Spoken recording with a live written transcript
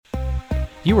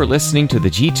You are listening to the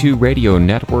G2 Radio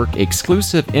Network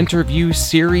exclusive interview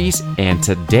series, and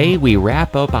today we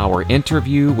wrap up our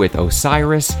interview with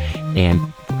Osiris and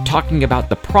talking about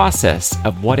the process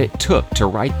of what it took to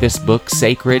write this book,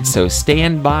 Sacred. So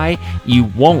stand by. You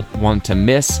won't want to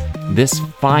miss this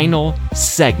final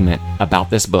segment about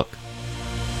this book.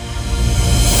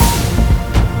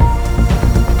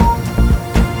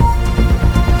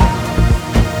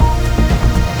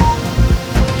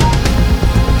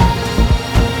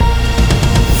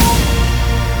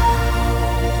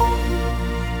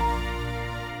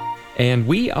 And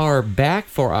we are back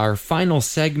for our final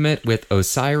segment with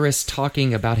Osiris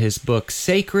talking about his book,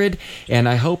 Sacred. And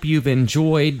I hope you've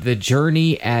enjoyed the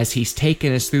journey as he's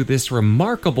taken us through this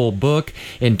remarkable book.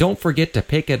 And don't forget to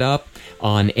pick it up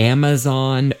on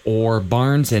Amazon or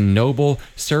Barnes & Noble.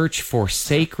 Search for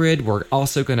Sacred. We're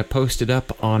also going to post it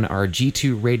up on our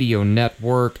G2 Radio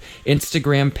Network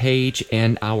Instagram page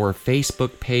and our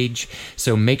Facebook page.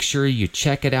 So make sure you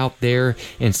check it out there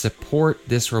and support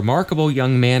this remarkable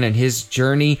young man and his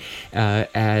journey,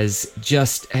 as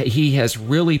just he has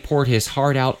really poured his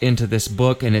heart out into this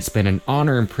book, and it's been an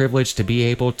honor and privilege to be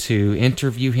able to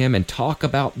interview him and talk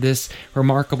about this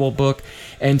remarkable book.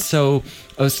 And so,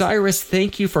 Osiris,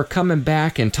 thank you for coming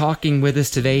back and talking with us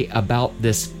today about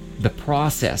the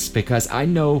process, because I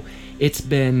know it's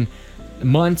been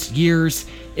months, years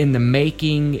in the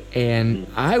making, and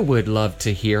I would love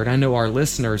to hear, and I know our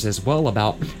listeners as well,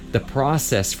 about the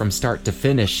process from start to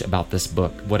finish about this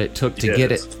book, what it took to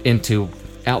get it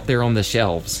out there on the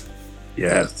shelves.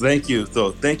 Yes, thank you.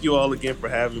 So thank you all again for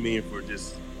having me and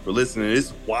for listening.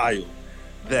 It's wild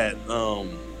that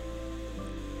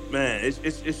man,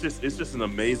 it's just an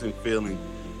amazing feeling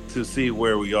to see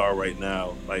where we are right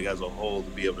now, like as a whole, to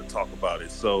be able to talk about it.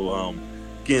 So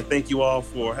again, thank you all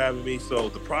for having me. So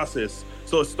the process,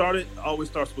 always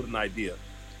starts with an idea.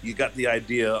 You got the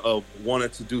idea of wanting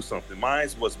to do something. Mine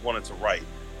was wanting to write.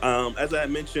 As I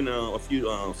mentioned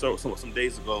some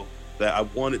days ago, that I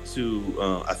wanted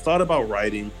to, I thought about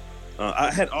writing. I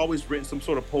had always written some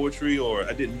sort of poetry, or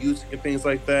I did music and things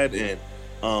like that. And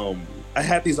I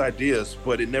had these ideas,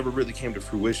 but it never really came to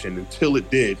fruition until it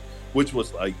did, which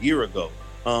was a year ago.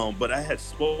 But I had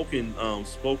spoken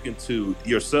to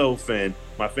yourself and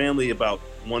my family about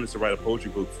wanting to write a poetry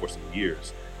book for some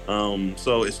years.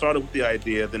 So it started with the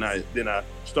idea. Then I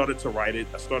started to write it.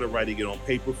 I started writing it on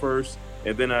paper first,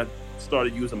 and then I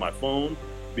started using my phone,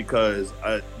 because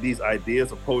these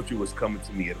ideas of poetry was coming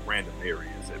to me at random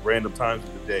areas, at random times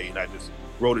of the day, and I just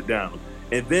wrote it down.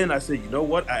 And then I said, you know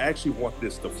what? I actually want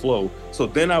this to flow. So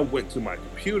then I went to my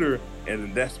computer, and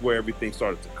then that's where everything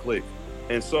started to click.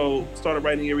 And so started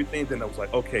writing everything. Then I was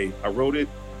like, okay, I wrote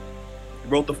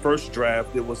the first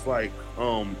draft. It was like,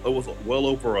 it was well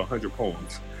over 100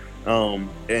 poems.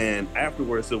 And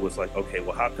afterwards it was like, okay,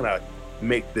 well, how can I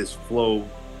make this flow,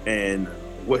 and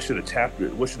what should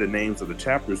the names of the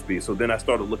chapters be? So then I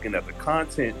started looking at the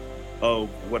content of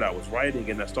what I was writing,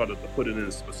 and I started to put it in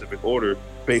a specific order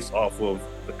based off of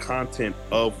the content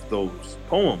of those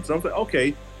poems. So I was like,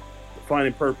 okay,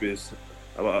 finding purpose,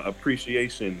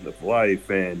 appreciation of life,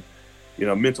 and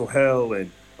mental health,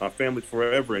 and family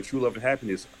forever, and true love and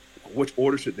happiness. Which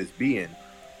order should this be in?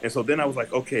 And so then I was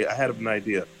like, okay, I had an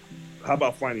idea. How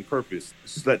about finding purpose?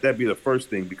 Just let that be the first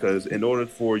thing, because in order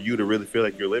for you to really feel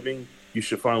like you're living, you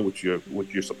should find what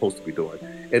you're supposed to be doing.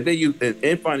 And then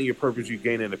in finding your purpose, you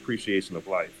gain an appreciation of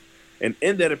life. And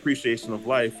in that appreciation of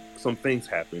life, some things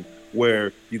happen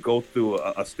where you go through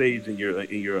a stage in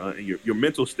your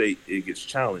mental state, it gets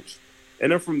challenged.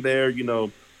 And then from there,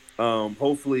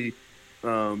 hopefully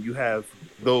you have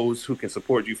those who can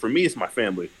support you. For me, it's my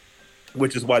family,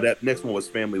 which is why that next one was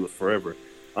Family Was Forever.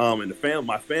 And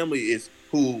my family is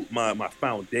who my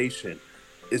foundation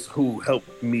is, who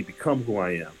helped me become who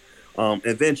I am.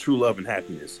 And then true love and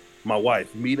happiness. My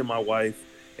wife, meeting my wife,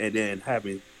 and then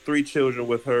having 3 children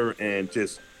with her, and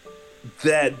just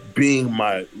that being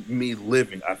me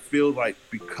living. I feel like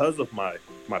because of my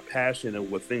passion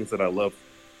and what things that I love,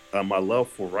 my love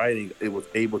for writing, it was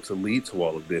able to lead to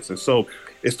all of this. And so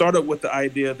it started with the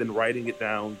idea, then writing it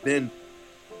down, then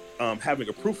having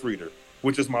a proofreader,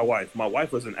 which is my wife. My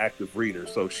wife was an active reader,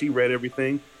 so she read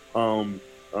everything.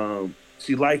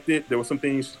 She liked it. There were some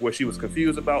things where she was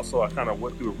confused about, so I kind of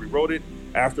went through and rewrote it.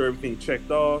 After everything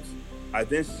checked off, I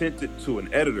then sent it to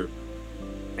an editor.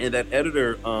 And that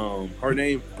editor, her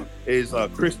name is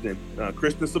Kristen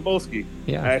Sobolski.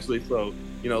 Yeah. Actually, so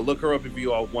look her up if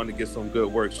you all want to get some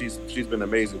good work. She's been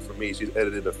amazing for me. She's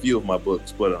edited a few of my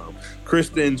books, but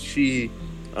Kristen, she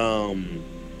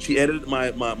edited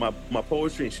my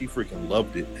poetry, and she freaking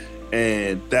loved it.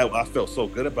 and that I felt so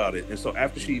good about it. And so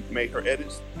after she made her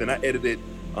edits, then I edited.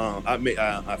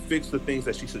 I fixed the things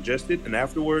that she suggested, and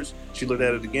afterwards she looked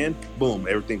at it again. Boom,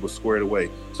 everything was squared away.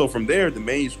 So from there, the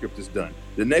manuscript is done.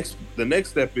 The next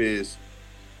step is,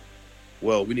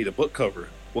 well, we need a book cover.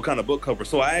 What kind of book cover?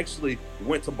 So I actually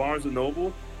went to Barnes and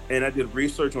Noble and I did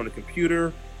research on the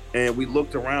computer, and we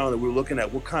looked around and we were looking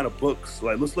at what kind of books.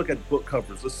 Like, let's look at book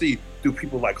covers. Let's see, do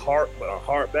people like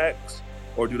hardbacks,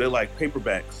 or do they like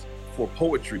paperbacks for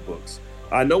poetry books?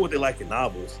 I know what they like in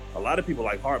novels. A lot of people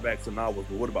like hardbacks in novels,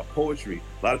 but what about poetry?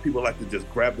 A lot of people like to just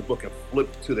grab the book and flip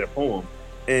to their poem.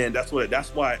 And that's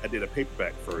why I did a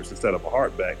paperback first instead of a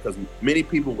hardback, because many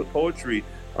people with poetry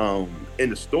in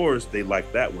the stores, they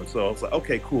like that one. So I was like,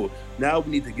 okay, cool. Now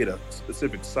we need to get a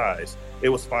specific size. It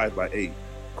was 5x8.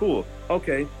 Cool.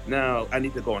 Okay, now I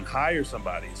need to go and hire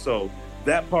somebody. So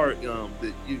that part,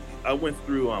 I went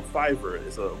through Fiverr.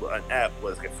 It's an app,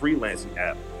 it's like a freelancing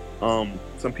app.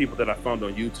 Some people that I found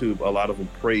on YouTube, a lot of them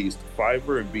praised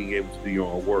Fiverr and being able to do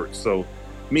your own work. So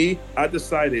I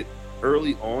decided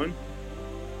early on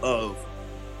of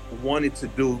wanting to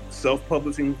do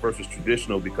self-publishing versus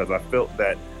traditional, because I felt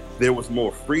that there was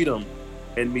more freedom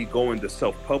in me going the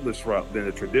self-published route than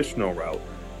the traditional route.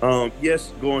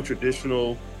 Yes, going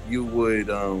traditional, you would,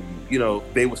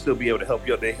 they would still be able to help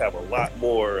you out. They have a lot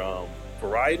more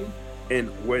variety in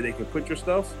where they can put your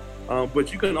stuff.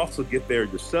 But you can also get there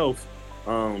yourself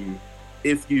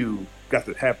if you got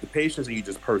to have the patience and you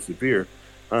just persevere.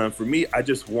 For me, I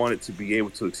just wanted to be able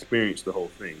to experience the whole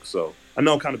thing. So I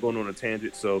know I'm kind of going on a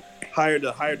tangent. So hired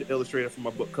the illustrator for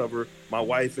my book cover. My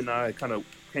wife and I kind of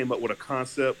came up with a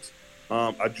concept.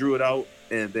 I drew it out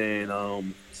and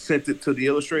then sent it to the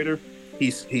illustrator.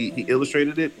 He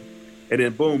illustrated it, and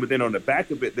then boom. And then on the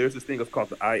back of it, there's this thing that's called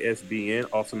the ISBN,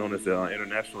 also known as the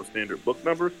International Standard Book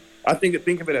Number. I think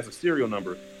of it as a serial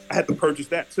number. I had to purchase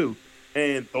that too.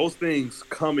 And those things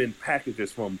come in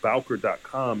packages from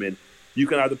Bowker.com, and you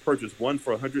can either purchase one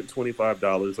for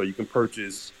 $125, or you can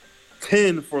purchase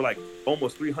 10 for like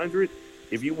almost $300.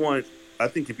 If you want, I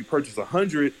think if you purchase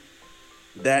 100,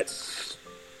 that's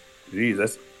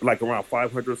like around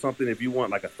 $500 or something. If you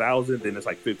want like 1,000, then it's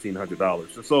like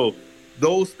 $1,500. So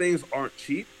those things aren't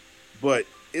cheap, but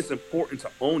it's important to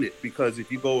own it, because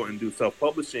if you go and do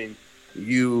self-publishing,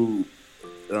 the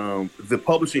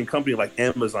publishing company like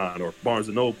Amazon or Barnes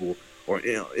and Noble or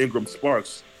Ingram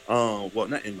Sparks, well,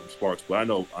 not Ingram Sparks, but I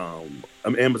know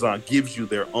Amazon gives you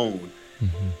their own.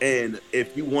 Mm-hmm. And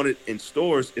if you want it in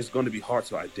stores, it's going to be hard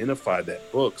to identify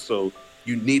that book. So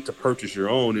you need to purchase your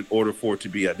own in order for it to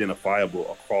be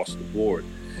identifiable across the board.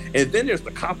 And then there's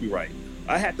the copyright.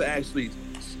 I had to actually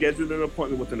schedule an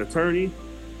appointment with an attorney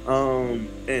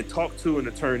and talk to an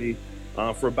attorney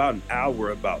for about an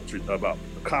hour about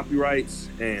copyrights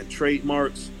and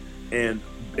trademarks and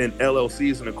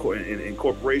LLCs and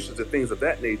corporations and things of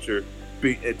that nature,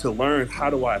 to learn how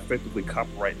do I effectively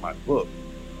copyright my book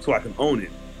so I can own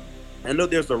it. I know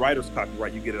there's the writer's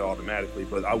copyright, you get it automatically,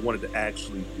 but I wanted to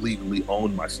actually legally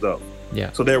own my stuff.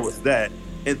 Yeah. So there was that.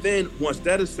 And then once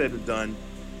that is said and done,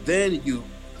 then you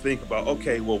think about,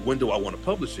 okay, well, when do I want to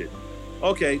publish it?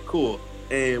 Okay, cool.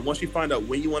 And once you find out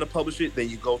when you want to publish it, then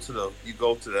you go to the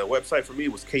website. For me,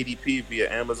 it was KDP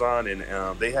via Amazon,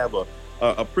 and they have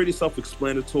a pretty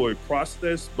self-explanatory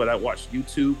process, but I watched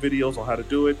YouTube videos on how to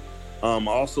do it. I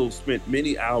also spent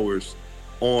many hours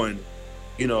on,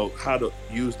 how to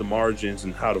use the margins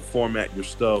and how to format your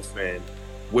stuff and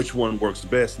which one works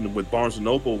best. And with Barnes &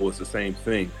 Noble was the same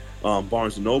thing.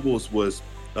 Barnes & Noble's was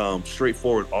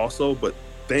straightforward also, but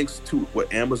thanks to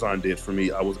what Amazon did for me,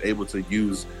 I was able to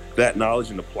use that knowledge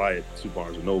and apply it to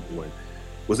Barnes & Noble, and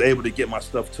was able to get my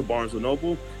stuff to Barnes &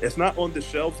 Noble. It's not on the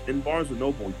shelves in Barnes &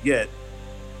 Noble yet.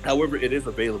 However, it is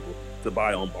available to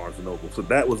buy on Barnes & Noble. So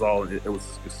that was all, it was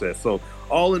a success. So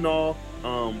all in all,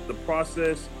 the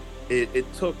process, it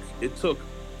took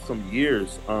some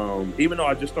years. Even though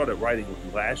I just started writing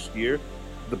last year,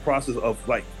 the process of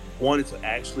like wanting to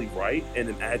actually write and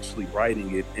then actually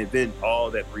writing it, and then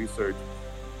all that research,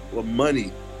 well,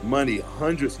 money,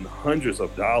 hundreds and hundreds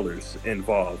of dollars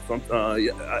involved.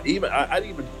 I'd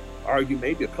even argue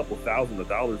maybe a couple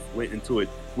 $1,000s went into it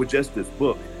with just this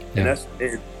book. Yeah.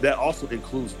 And that also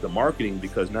includes the marketing,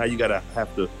 because now you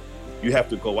have to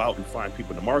go out and find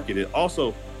people to market it.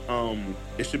 Also,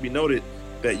 it should be noted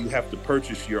that you have to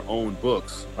purchase your own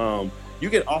books. You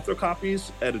get author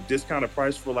copies at a discounted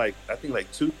price for I think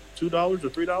 $2 or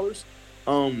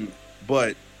 $3.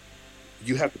 But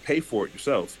you have to pay for it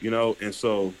yourself, And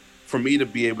so for me to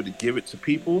be able to give it to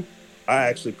people, I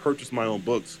actually purchased my own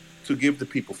books to give to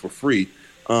people for free.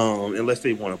 unless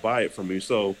they want to buy it from me.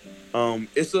 So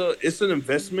it's an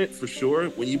investment for sure.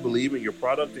 When you believe in your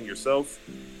product and yourself,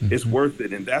 it's Mm-hmm. worth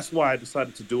it. And that's why I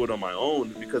decided to do it on my own,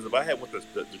 because if I had went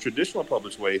the traditional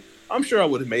published way, I'm sure I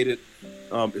would have made it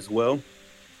as well.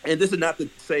 And this is not to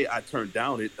say I turned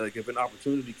down it. Like, if an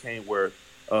opportunity came where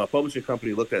a publishing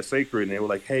company looked at Sacred and they were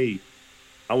like, "Hey,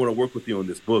 I want to work with you on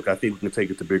this book. I think we can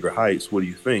take it to bigger heights. What do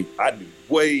you think?" I'd be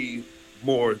way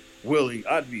more willing.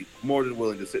 I'd be more than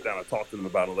willing to sit down and talk to them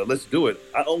about it. Like, let's do it.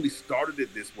 I only started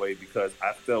it this way because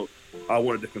I felt I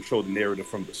wanted to control the narrative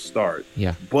from the start.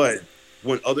 Yeah. But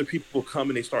when other people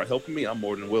come and they start helping me, I'm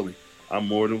more than willing. I'm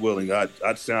more than willing.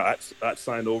 I'd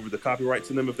sign over the copyright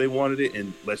to them if they wanted it,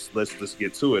 and let's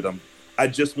get to it. I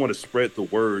just want to spread the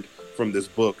word from this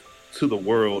book to the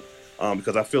world,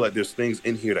 because I feel like there's things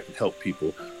in here that can help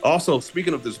people. Also,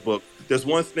 speaking of this book, there's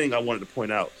one thing I wanted to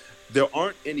point out. There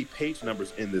aren't any page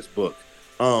numbers in this book.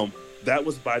 That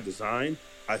was by design.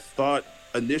 I thought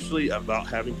initially about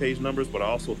having page numbers, but I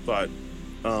also thought,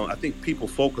 I think people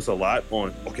focus a lot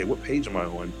on, okay, what page am I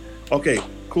on? Okay,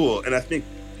 cool. And I think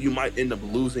you might end up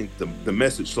losing the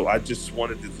message. So I just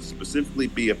wanted it to specifically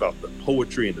be about the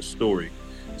poetry and the story.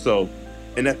 So,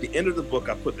 and at the end of the book,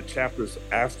 I put the chapters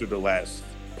after the last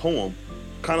poem,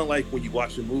 kind of like when you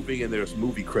watch a movie and there's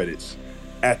movie credits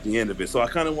at the end of it. So I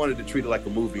kind of wanted to treat it like a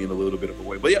movie in a little bit of a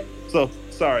way. But yeah, so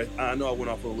sorry, I know I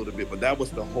went off a little bit, but that was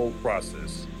the whole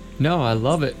process. No, I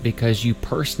love it because you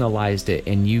personalized it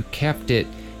and you kept it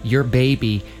your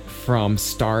baby from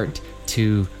start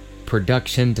to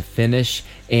production to finish,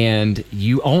 and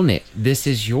you own it. This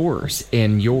is yours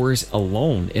and yours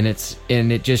alone, and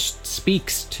it just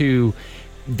speaks to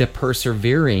the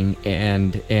persevering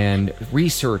and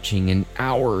researching and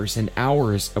hours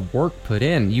of work put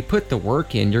in. You put the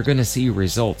work in, you're going to see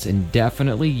results, and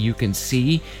definitely you can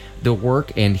see the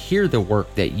work and hear the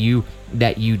work that you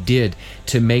did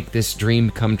to make this dream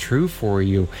come true for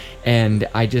you. And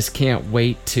I just can't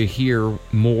wait to hear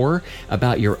more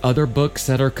about your other books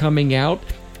that are coming out.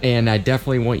 And I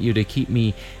definitely want you to keep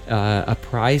me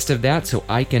apprised of that so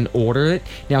I can order it.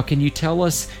 Now, can you tell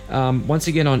us, once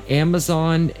again, on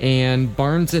Amazon and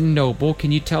Barnes & Noble,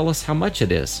 can you tell us how much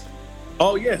it is?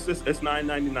 Oh, yes, it's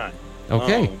 $9.99.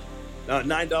 Okay.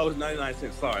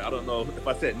 $9.99. Sorry, I don't know if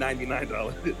I said $99.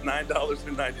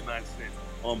 $9.99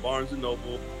 on Barnes &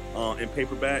 Noble in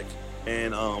paperback,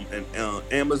 and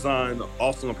Amazon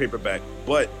also in paperback.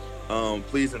 But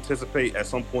please anticipate at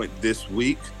some point this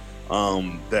week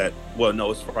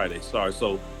it's Friday. Sorry.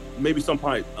 So maybe some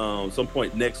point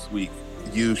next week,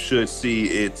 you should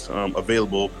see it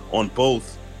available on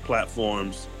both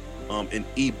platforms in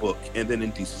ebook. And then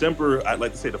in December, I'd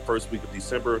like to say the first week of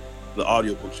December, the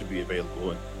audiobook should be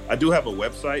available. And I do have a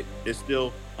website. It's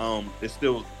still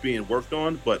being worked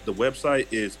on, but the website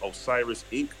is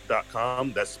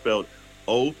osirysinc.com. That's spelled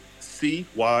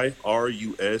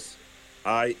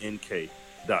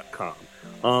OCYRUSINK.com.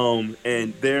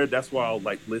 And that's where I'll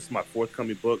list my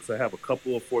forthcoming books. I have a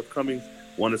couple of forthcoming.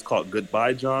 One is called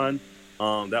Goodbye, John.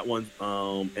 That one,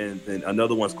 and then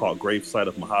another one's called Graveside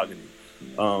of Mahogany.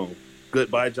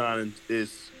 Goodbye, John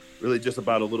is really just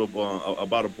about a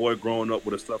boy growing up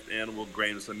with a stuffed animal,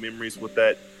 gaining some memories with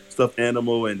that stuffed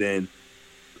animal, and then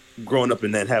growing up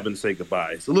and then having to say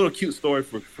goodbye. It's a little cute story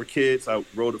for kids. I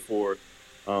wrote it for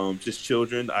just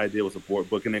children. The idea was a board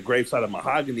book. And then Graveside of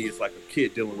Mahogany is like a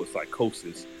kid dealing with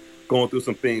psychosis, going through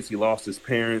some things. He lost his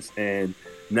parents, and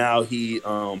now he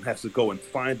has to go and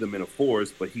find them in a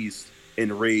forest, but he's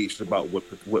enraged about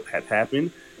what had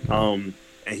happened. And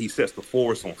he sets the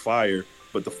forest on fire,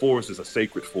 but the forest is a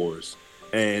sacred forest,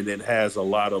 and it has a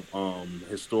lot of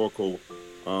historical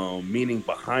meaning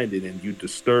behind it. And you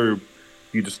disturb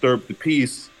the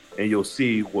peace, and you'll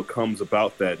see what comes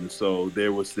about that. And so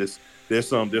there's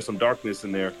some darkness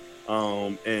in there,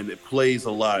 and it plays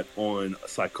a lot on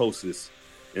psychosis.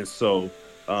 And so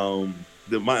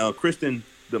Kristen,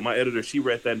 my editor, she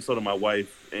read that, and so did my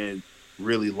wife, and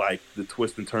really liked the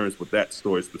twists and turns with that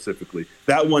story specifically.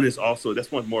 That's one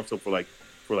more so for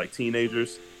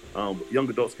teenagers. Young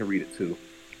adults can read it too.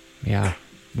 Yeah.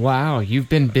 Wow, you've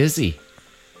been busy.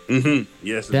 Mm-hmm.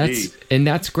 Yes, indeed. And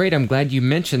that's great. I'm glad you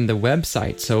mentioned the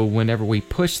website. So whenever we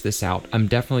push this out, I'm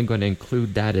definitely going to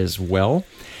include that as well.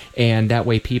 And that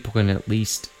way people can at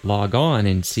least log on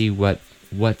and see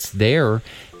what's there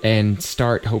and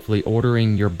start hopefully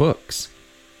ordering your books.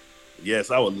 Yes,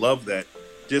 I would love that.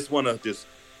 Just want to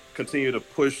continue to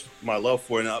push my love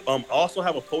for it. And I also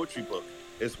have a poetry book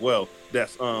as well that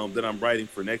I'm writing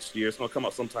for next year. It's going to come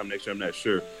out sometime next year. I'm not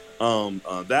sure.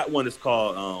 That one is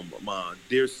called my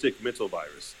Dear Sick Mental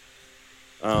Virus.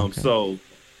 Okay. So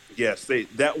Yes,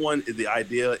 that one. The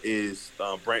idea is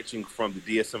branching from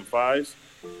the DSM-5s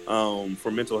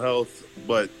for mental health,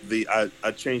 but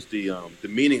I changed the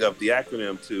meaning of the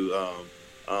acronym to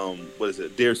what is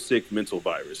it? Dear Sick Mental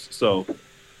Virus. So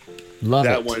Love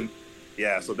that it. one,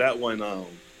 yeah. So that one,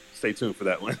 stay tuned for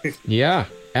that one. Yeah,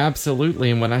 absolutely.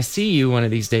 And when I see you one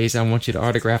of these days, I want you to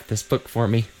autograph this book for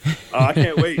me. I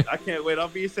can't wait. I can't wait. I'll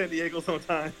be in San Diego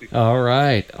sometime. All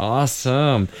right.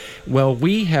 Awesome. Well,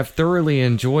 we have thoroughly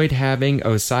enjoyed having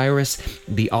Osiris,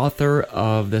 the author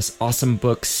of this awesome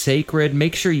book, Sacred.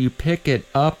 Make sure you pick it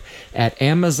up at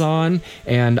Amazon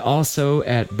and also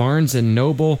at Barnes &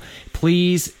 Noble.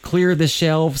 Please clear the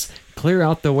shelves. Clear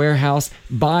out the warehouse.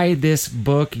 Buy this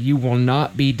book. You will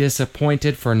not be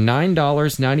disappointed for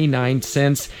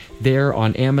 $9.99 there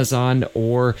on Amazon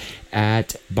or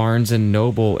at Barnes &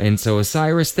 Noble. And so,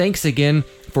 Osiris, thanks again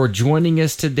for joining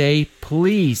us today.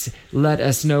 Please let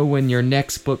us know when your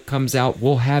next book comes out.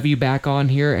 We'll have you back on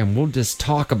here and we'll just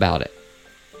talk about it.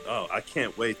 Oh, I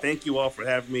can't wait. Thank you all for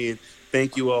having me. And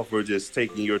thank you all for just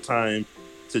taking your time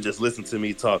to just listen to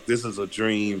me talk. This is a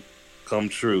dream come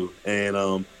true.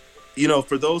 And,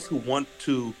 for those who want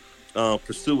to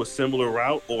pursue a similar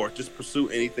route or just pursue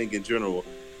anything in general,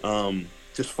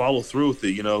 just follow through with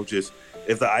it. Just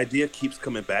if the idea keeps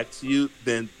coming back to you,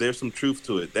 then there's some truth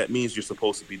to it. That means you're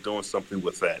supposed to be doing something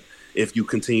with that if you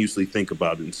continuously think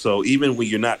about it. And so even when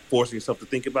you're not forcing yourself to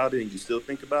think about it and you still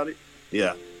think about it,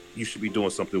 yeah, you should be doing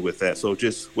something with that. So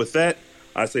just with that,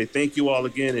 I say thank you all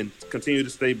again and continue to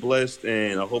stay blessed.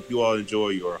 And I hope you all enjoy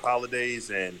your holidays.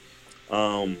 And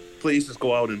please just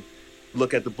go out and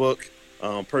look at the book,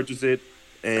 purchase it,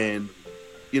 and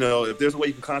if there's a way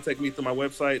you can contact me through my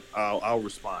website, I'll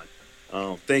respond.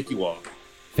 Thank you all.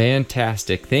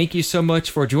 Fantastic. Thank you so much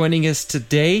for joining us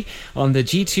today on the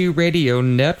G2 Radio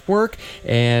Network,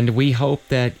 and we hope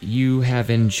that you have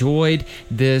enjoyed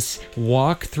this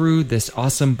walk through this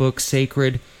awesome book,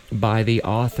 Sacred, by the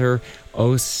author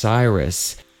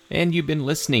Osiris. And you've been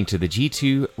listening to the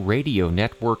G2 Radio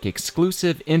Network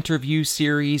exclusive interview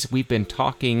series. We've been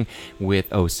talking with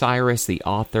Osiris, the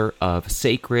author of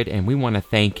Sacred, and we want to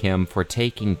thank him for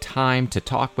taking time to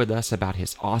talk with us about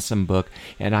his awesome book.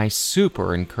 And I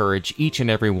super encourage each and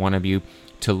every one of you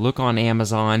to look on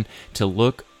Amazon, to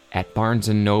look at Barnes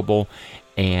 & Noble,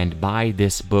 and buy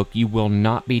this book. You will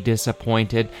not be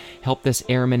disappointed. Help this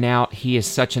airman out. He is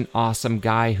such an awesome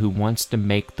guy who wants to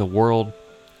make the world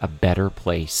a better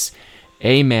place.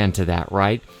 Amen to that,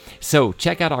 right? So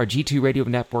check out our G2 Radio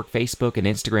Network Facebook and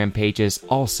Instagram pages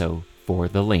also for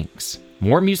the links.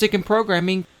 More music and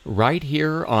programming right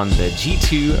here on the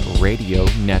G2 Radio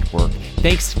Network.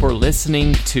 Thanks for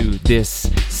listening to this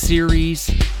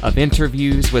series of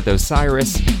interviews with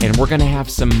Osiris, and we're going to have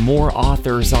some more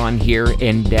authors on here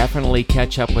and definitely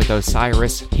catch up with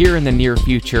Osiris here in the near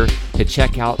future to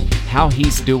check out how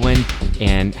he's doing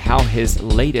and how his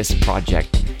latest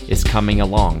project is coming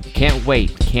along. Can't wait.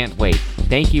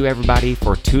 Thank you everybody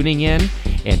for tuning in,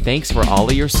 and thanks for all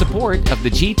of your support of the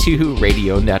G2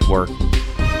 Radio Network.